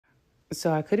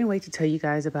So I couldn't wait to tell you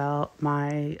guys about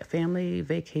my family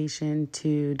vacation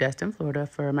to Destin, Florida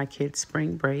for my kids'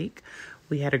 spring break.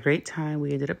 We had a great time.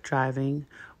 We ended up driving.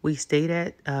 We stayed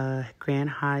at Grand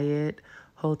Hyatt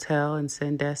Hotel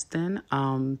in Destin.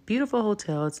 Beautiful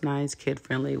hotel. It's nice, kid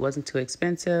friendly. It wasn't too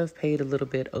expensive. Paid a little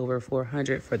bit over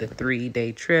 $400 for the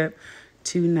 3-day trip,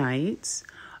 2 nights.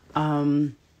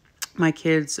 My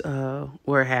kids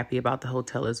were happy about the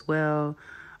hotel as well.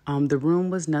 The room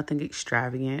was nothing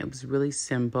extravagant. It was really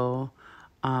simple.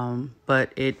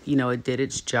 But it did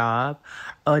its job.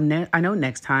 I know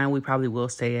next time we probably will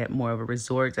stay at more of a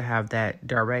resort to have that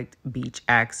direct beach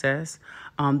access.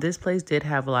 This place did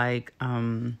have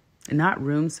not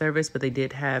room service, but they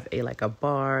did have a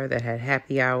bar that had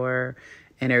happy hour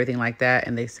and everything like that.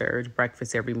 And they served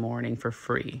breakfast every morning for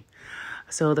free.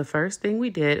 So the first thing we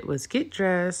did was get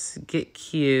dressed, get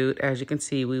cute. As you can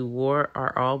see, we wore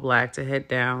our all black to head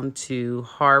down to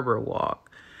Harbor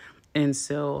Walk. And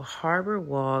so Harbor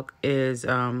Walk is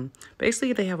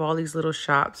basically they have all these little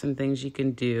shops and things you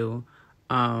can do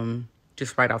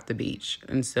just right off the beach.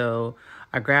 And so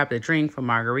I grabbed a drink from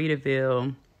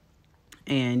Margaritaville,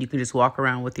 and you can just walk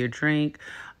around with your drink.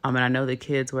 And I know the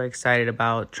kids were excited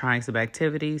about trying some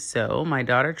activities. So my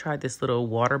daughter tried this little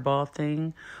water ball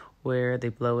thing where they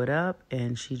blow it up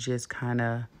and she just kind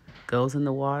of goes in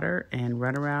the water and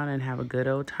run around and have a good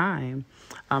old time.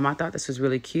 I thought this was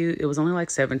really cute. It was only like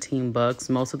 $17.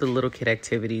 Most of the little kid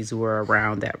activities were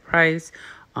around that price.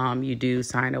 You do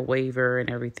sign a waiver and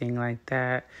everything like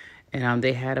that. And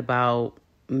they had about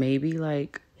maybe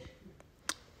like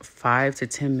 5 to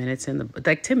 10 minutes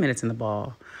 10 minutes in the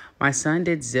ball. My son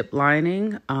did zip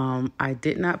lining. I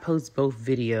did not post both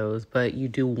videos, but you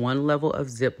do one level of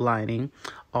zip lining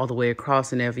all the way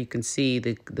across. And if you can see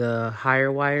the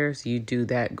higher wires, you do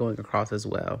that going across as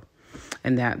well.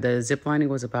 And that the zip lining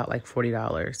was about like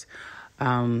 $40.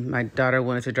 My daughter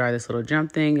wanted to try this little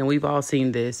jump thing, and we've all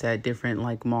seen this at different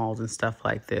like malls and stuff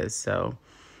like this. So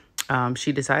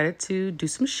she decided to do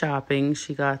some shopping.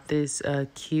 She got this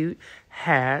cute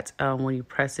hat. When you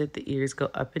press it, the ears go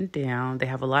up and down. They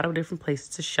have a lot of different places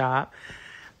to shop.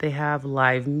 They have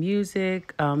live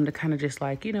music to kind of just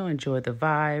enjoy the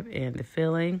vibe and the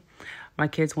feeling. My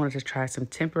kids wanted to try some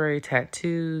temporary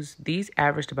tattoos. These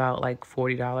averaged about like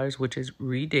 $40, which is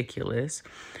ridiculous.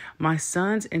 My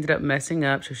sons ended up messing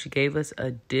up, so she gave us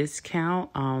a discount.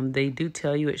 They do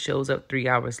tell you it shows up 3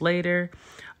 hours later.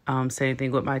 Same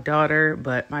thing with my daughter,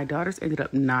 but my daughter's ended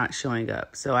up not showing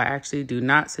up. So I actually do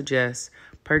not suggest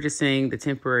purchasing the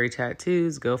temporary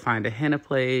tattoos. Go find a henna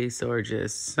place or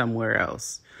just somewhere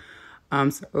else.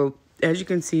 So as you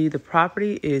can see, the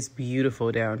property is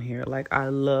beautiful down here. I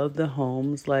love the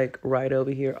homes right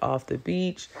over here off the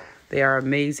beach. They are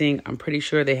amazing. I'm pretty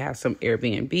sure they have some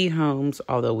Airbnb homes,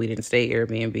 although we didn't stay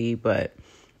Airbnb, but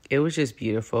it was just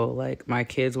beautiful. My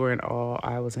kids were in awe.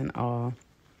 I was in awe.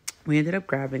 We ended up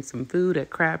grabbing some food at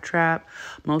Crab Trap.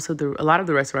 A lot of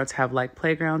the restaurants have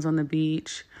playgrounds on the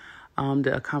beach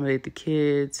to accommodate the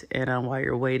kids and while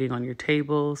you're waiting on your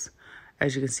tables.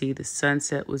 As you can see, the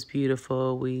sunset was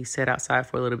beautiful. We sat outside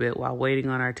for a little bit while waiting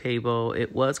on our table.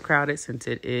 It was crowded since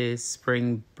it is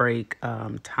spring break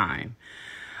time.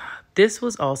 This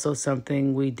was also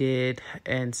something we did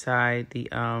inside the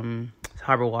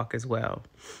Harbor Walk as well.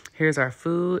 Here's our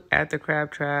food at the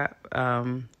Crab Trap.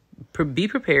 Be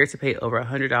prepared to pay over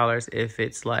 $100 if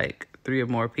it's 3 or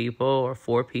more people or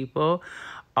 4 people.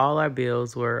 All our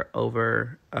bills were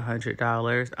over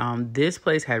 $100. This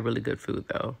place had really good food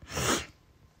though.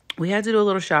 We had to do a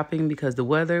little shopping because the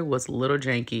weather was a little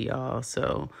janky, y'all.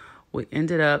 So we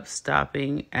ended up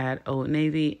stopping at Old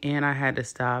Navy, and I had to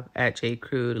stop at J.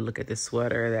 Crew to look at this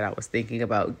sweater that I was thinking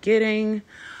about getting.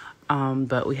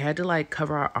 But we had to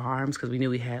cover our arms because we knew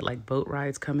we had boat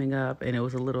rides coming up, and it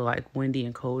was a little windy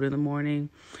and cold in the morning.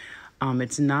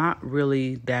 It's not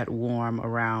really that warm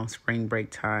around spring break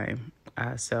time.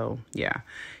 So yeah,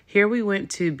 here we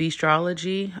went to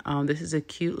Bistrology. This is a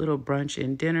cute little brunch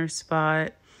and dinner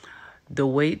spot. The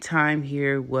wait time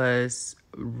here was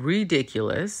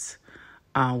ridiculous.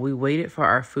 We waited for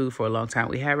our food for a long time.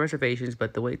 We had reservations,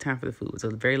 but the wait time for the food was a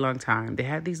very long time. They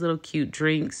had these little cute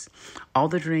drinks. All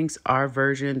the drinks are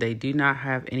virgin. They do not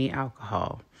have any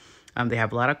alcohol. They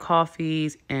have a lot of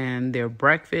coffees, and their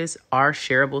breakfasts are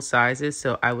shareable sizes.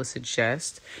 So I would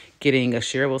suggest getting a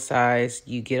shareable size.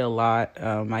 You get a lot.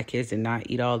 My kids did not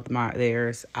eat all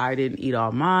theirs. I didn't eat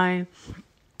all mine.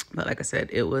 But like I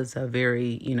said, it was a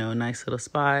very, nice little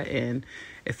spot, and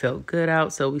it felt good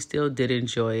out. So we still did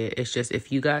enjoy it. It's just if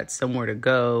you got somewhere to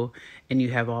go and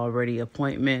you have already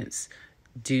appointments,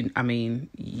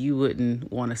 you wouldn't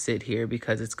want to sit here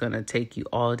because it's going to take you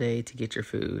all day to get your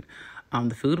food.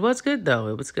 The food was good though.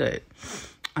 It was good.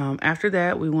 After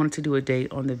that, we wanted to do a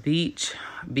date on the beach,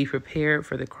 be prepared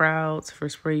for the crowds for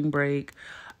spring break,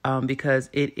 because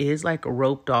it is like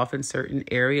roped off in certain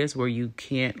areas where you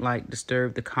can't like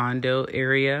disturb the condo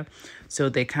area. So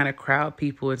they kind of crowd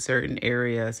people in certain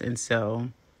areas. And so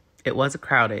it was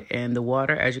crowded, and the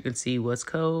water, as you can see, was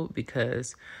cold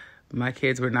because my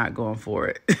kids were not going for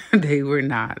it. They were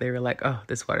not. They were like, oh,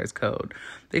 this water is cold.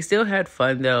 They still had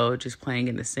fun, though, just playing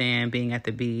in the sand, being at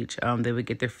the beach. They would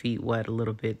get their feet wet a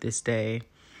little bit this day.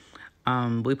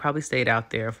 We probably stayed out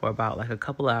there for about like a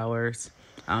couple hours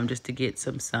just to get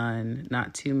some sun,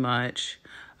 not too much.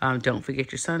 Don't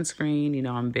forget your sunscreen. You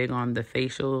know, I'm big on the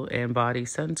facial and body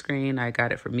sunscreen. I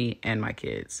got it for me and my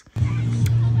kids.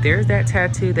 There's that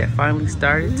tattoo that finally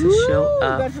started to show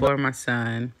up for my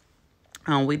son.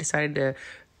 We decided to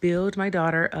build my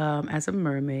daughter as a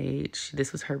mermaid.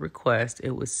 This was her request.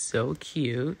 It was so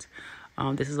cute.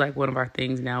 This is like one of our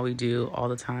things now we do all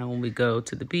the time when we go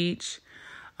to the beach.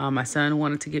 My son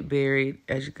wanted to get buried.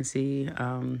 As you can see,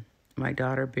 my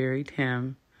daughter buried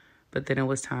him. But then it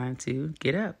was time to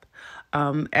get up.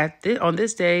 On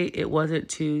this day, it wasn't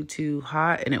too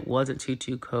hot and it wasn't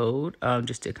too cold.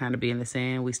 Just to kind of be in the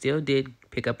sand. We still did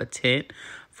pick up a tent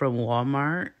from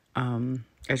Walmart.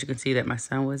 As you can see that my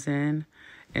son was in.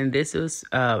 And this was,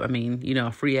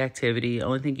 a free activity. The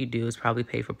only thing you do is probably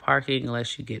pay for parking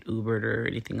unless you get Ubered or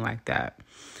anything like that.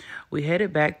 We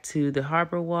headed back to the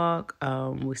harbor walk.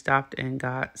 We stopped and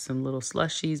got some little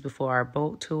slushies before our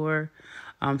boat tour.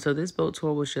 So this boat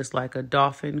tour was just like a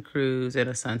dolphin cruise and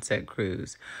a sunset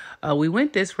cruise. We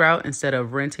went this route instead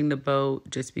of renting the boat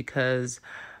just because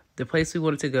the place we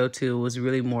wanted to go to was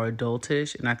really more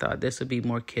adultish. And I thought this would be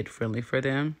more kid-friendly for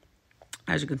them.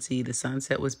 As you can see, the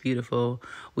sunset was beautiful.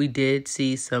 We did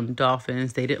see some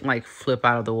dolphins. They didn't like flip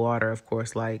out of the water, of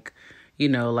course, like at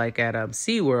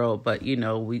SeaWorld, but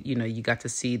you got to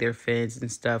see their fins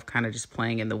and stuff kind of just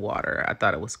playing in the water. I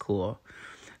thought it was cool.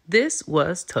 This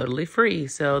was totally free.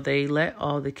 So they let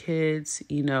all the kids,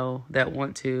 that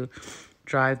want to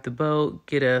drive the boat,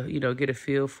 get a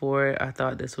feel for it. I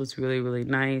thought this was really, really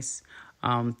nice.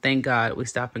 Thank God we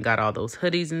stopped and got all those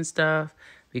hoodies and stuff,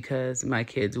 because my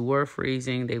kids were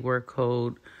freezing. They were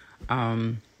cold.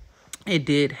 It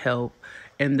did help.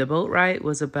 And the boat ride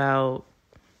was about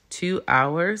 2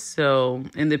 hours.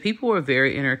 And the people were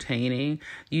very entertaining.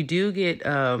 You do get,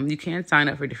 you can sign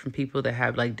up for different people that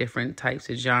have like different types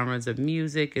of genres of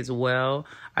music as well.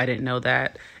 I didn't know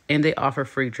that. And they offer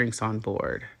free drinks on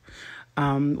board.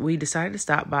 We decided to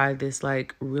stop by this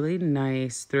like really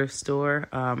nice thrift store.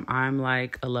 I'm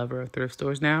like a lover of thrift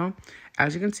stores now.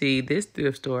 As you can see, this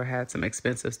thrift store had some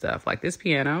expensive stuff. Like this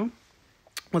piano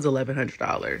was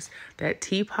 $1,100. That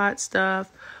teapot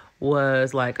stuff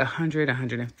was like $100,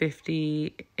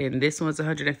 $150, and this one's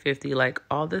 $150. Like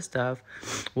all this stuff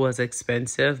was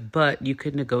expensive, but you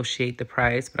could negotiate the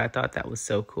price. But I thought that was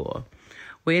so cool.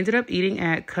 We ended up eating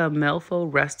at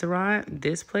Camelfo Restaurant.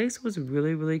 This place was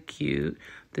really, really cute.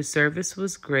 The service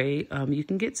was great. You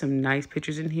can get some nice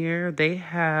pictures in here. They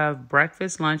have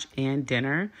breakfast, lunch, and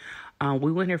dinner.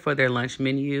 We went here for their lunch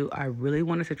menu. I really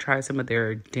wanted to try some of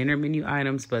their dinner menu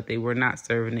items, but they were not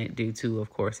serving it due to,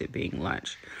 of course, it being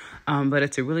lunch. But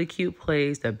it's a really cute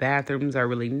place. The bathrooms are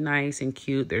really nice and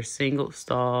cute. They're single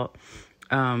stall.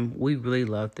 We really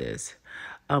love this.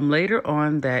 Later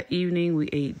on that evening, we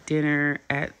ate dinner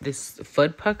at this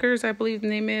Fuddpuckers, I believe the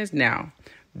name is. Now,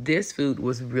 this food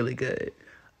was really good.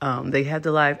 They had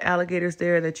the live alligators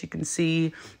there that you can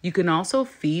see. You can also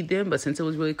feed them, but since it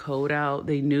was really cold out,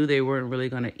 they knew they weren't really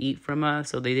going to eat from us,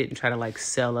 so they didn't try to like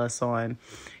sell us on,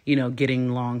 getting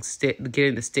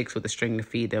the sticks with the string to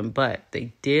feed them. But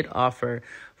they did offer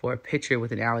for a picture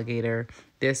with an alligator.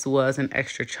 This was an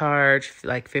extra charge,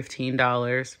 like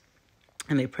 $15.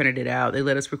 And they printed it out. They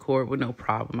let us record with no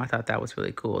problem. I thought that was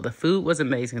really cool. The food was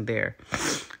amazing there.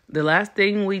 The last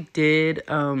thing we did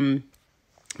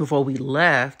before we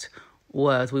left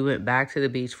was we went back to the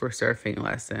beach for surfing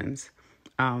lessons.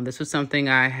 This was something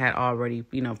I had already,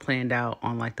 planned out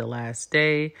on like the last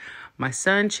day. My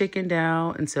son chickened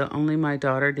out, and so only my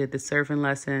daughter did the surfing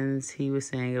lessons. He was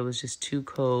saying it was just too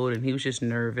cold, and he was just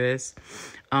nervous.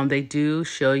 They do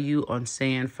show you on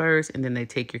sand first, and then they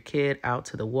take your kid out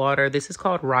to the water. This is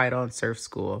called Ride On Surf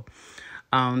School.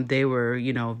 They were,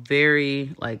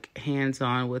 very like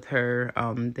hands-on with her.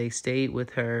 They stayed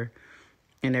with her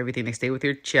and everything. They stay with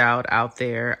your child out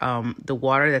there. The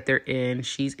water that they're in,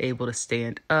 she's able to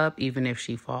stand up even if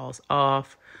she falls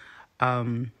off.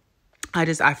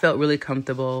 I felt really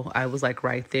comfortable. I was like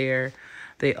right there.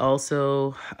 They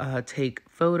also take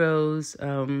photos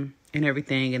and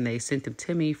everything, and they sent them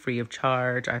to me free of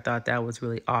charge. I thought that was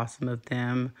really awesome of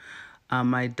them.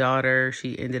 My daughter,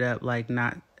 she ended up like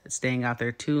not staying out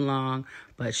there too long,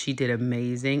 but she did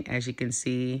amazing. As you can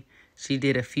see, she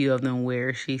did a few of them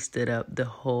where she stood up the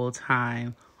whole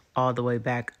time all the way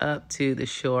back up to the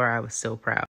shore. I was so proud.